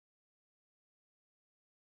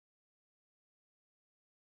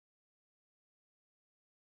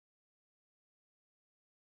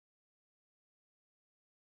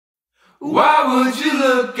Why would you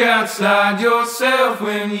look outside yourself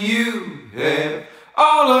when you have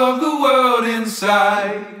all of the world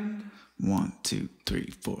inside? 1, 2,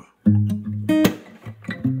 3, 4.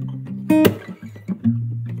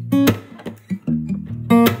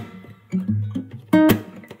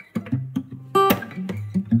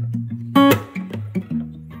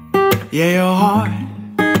 Yeah, your heart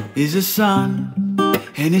is a sun,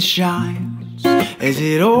 and it shines as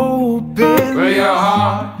it opens. Well, your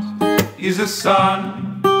heart is a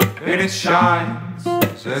sun, and it shines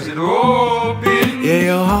as it opens. Yeah,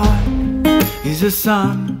 your heart is a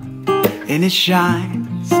sun, and it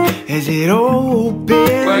shines as it opens.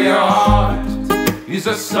 Well, your heart is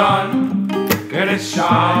a sun, and it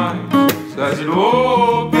shines as it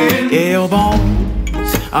opens. Yeah, your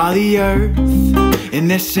bones are the earth,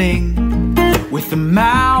 and they sing with the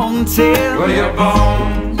mountains. Well, your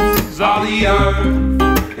bones are the earth,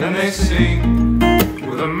 and they sing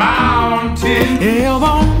with the mountains. Yeah, your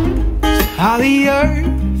bones are the earth,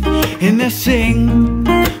 and they sing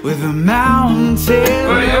with the mountains.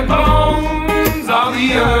 Well, your bones are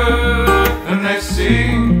the earth, and they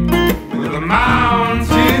sing with the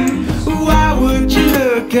mountains. Why would you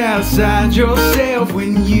look outside yourself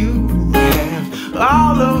when you have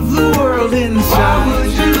all of the world inside? Why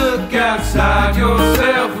would you look outside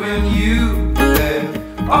yourself when you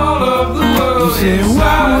have all of the world inside?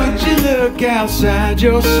 Why would you look outside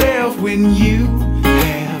yourself when you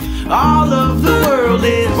have all of the world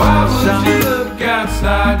inside? Why would you look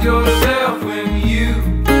outside yourself when you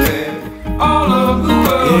have all of the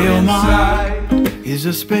world inside? Your mind is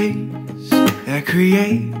a space that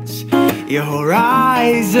creates your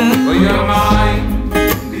horizon. Well, your mind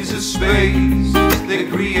is a space that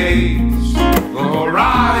creates the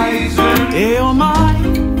horizon. Your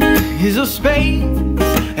mind is a space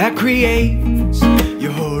that creates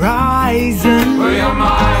your horizon. Well, your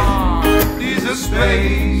mind is a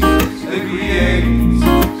space that creates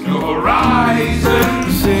your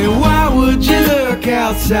horizon. Say, why would you look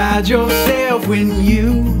outside yourself when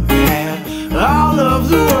you have all of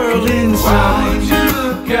the world inside? Why would you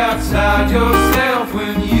look outside yourself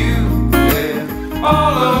when you have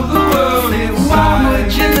all of the world inside? Why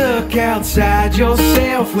would you look outside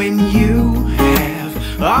yourself when you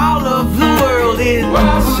have all of the world inside? Why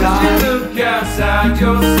would you look outside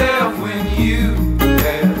yourself when you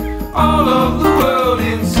have all of the world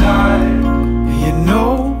inside? You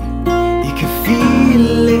know, you can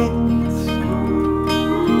feel it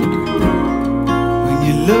when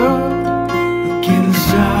you look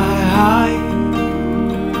inside.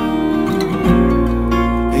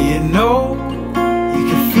 You know, you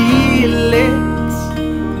can feel it.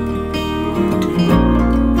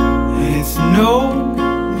 It's no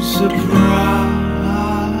surprise.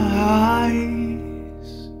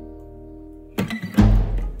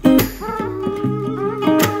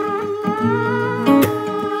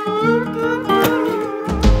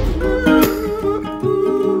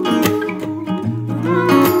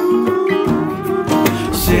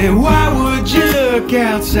 Say, why would you look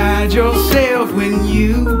outside yourself when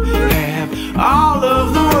you have all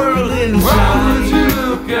of the world inside? Why would you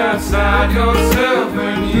look outside yourself